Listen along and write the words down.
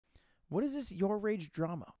What is this YourRage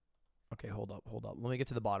drama? Okay, hold up. Let me get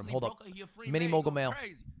to the bottom. Hold up. Mini mogul mail.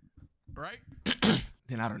 Right?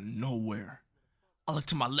 Then out of nowhere, I look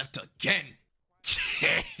to my left again.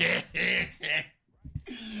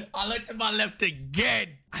 I look to my left again.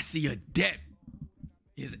 I see Adept,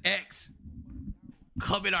 his ex,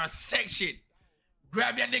 come in our section,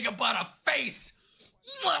 grab that nigga by the face.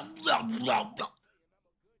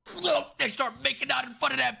 They start making out in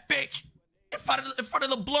front of that bitch, in front of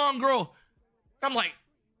the blonde girl. I'm like,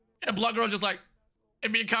 and the blonde girl just like,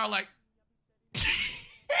 and me and Kyle like.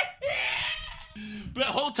 But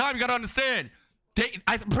the whole time you gotta understand,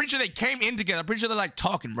 I'm pretty sure they came in together. I'm pretty sure they're like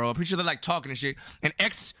talking, bro. I'm pretty sure they're like talking and shit. And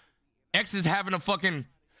X is having a fucking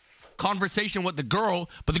conversation with the girl,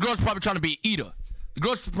 but the girl's probably trying to be Ida. The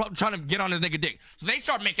girl's probably trying to get on his nigga dick. So they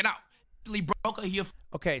start making out.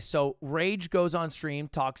 Okay, so Rage goes on stream,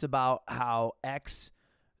 talks about how X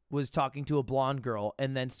was talking to a blonde girl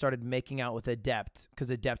and then started making out with Adept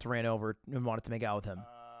because Adept ran over and wanted to make out with him.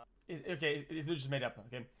 Okay, it's just made up,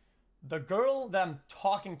 okay? The girl that I'm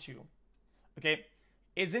talking to, okay,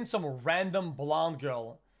 isn't some random blonde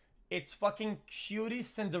girl. It's fucking Cutie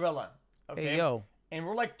Cinderella, okay? Hey, yo. And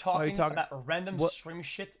we're like talking about random stream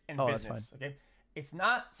shit and business, okay? It's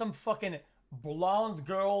not some fucking blonde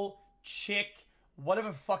girl, chick,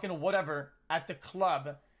 whatever fucking whatever at the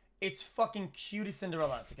club. It's fucking Cutie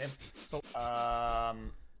Cinderella, okay? So,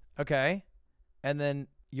 Okay. And then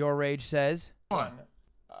YourRage says...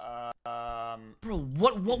 Bro,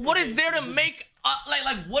 what is there to make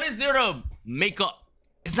like what is there to make up?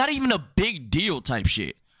 It's not even a big deal type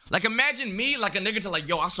shit. Like imagine me like a nigga to like,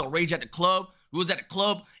 yo, I saw Rage at the club. We was at the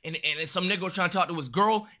club and some nigga was trying to talk to his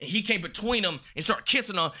girl and he came between them and started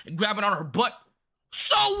kissing her and grabbing on her butt.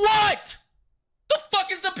 So what? The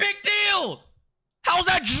fuck is the big deal? How's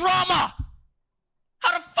that drama?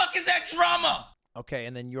 How the fuck is that drama? Okay,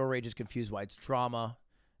 and then YourRage is confused why it's drama.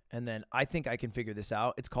 And then I think I can figure this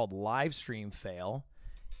out. It's called live stream fail.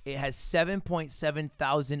 It has 7.7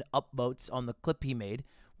 thousand upvotes on the clip he made,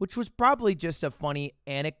 which was probably just a funny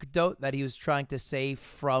anecdote that he was trying to say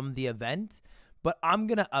from the event. But I'm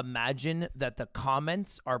going to imagine that the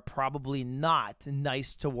comments are probably not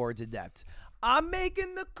nice towards Adept. I'm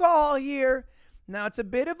making the call here. Now, it's a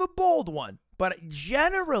bit of a bold one, but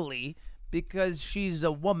generally, because she's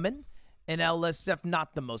a woman and LSF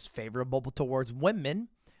not the most favorable towards women,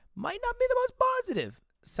 might not be the most positive.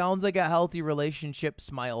 Sounds like a healthy relationship,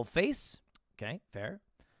 smile face. Okay, fair.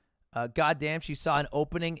 Goddamn, she saw an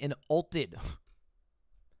opening and ulted. I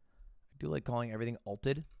do like calling everything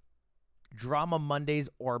ulted. Drama Mondays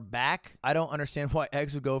or back. I don't understand why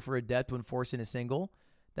X would go for Adept when forcing a single.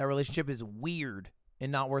 That relationship is weird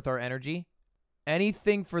and not worth our energy.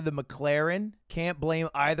 Anything for the McLaren. Can't blame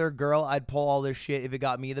either girl. I'd pull all this shit if it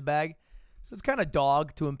got me the bag. So it's kind of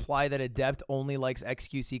dog to imply that Adept only likes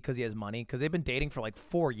XQC because he has money. Because they've been dating for like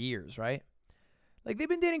 4 years, right? Like they've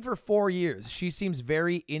been dating for 4 years. She seems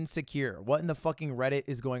very insecure. What in the fucking Reddit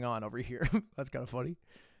is going on over here? That's kind of funny.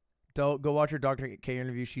 Don't go watch her Dr. K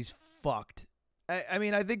interview. She's fucked. I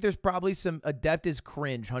mean, I think there's probably some Adept is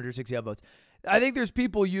cringe, 160 upvotes. I think there's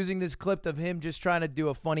people using this clip of him just trying to do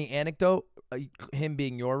a funny anecdote, him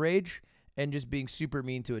being YourRage, and just being super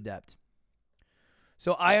mean to Adept.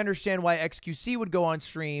 So I understand why XQC would go on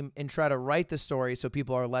stream and try to write the story so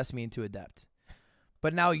people are less mean to Adept.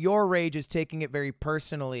 But now YourRage is taking it very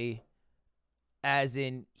personally, as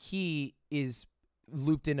in he is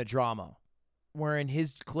looped in a drama, wherein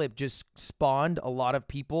his clip just spawned a lot of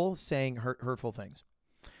people saying hurtful things.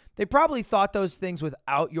 They probably thought those things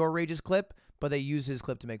without YourRage's clip, but they used his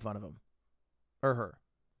clip to make fun of him. Or her.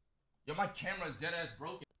 Yo, my camera's dead ass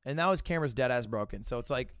broken. And now his camera's dead ass broken. So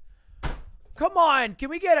it's like, come on, can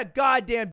we get a goddamn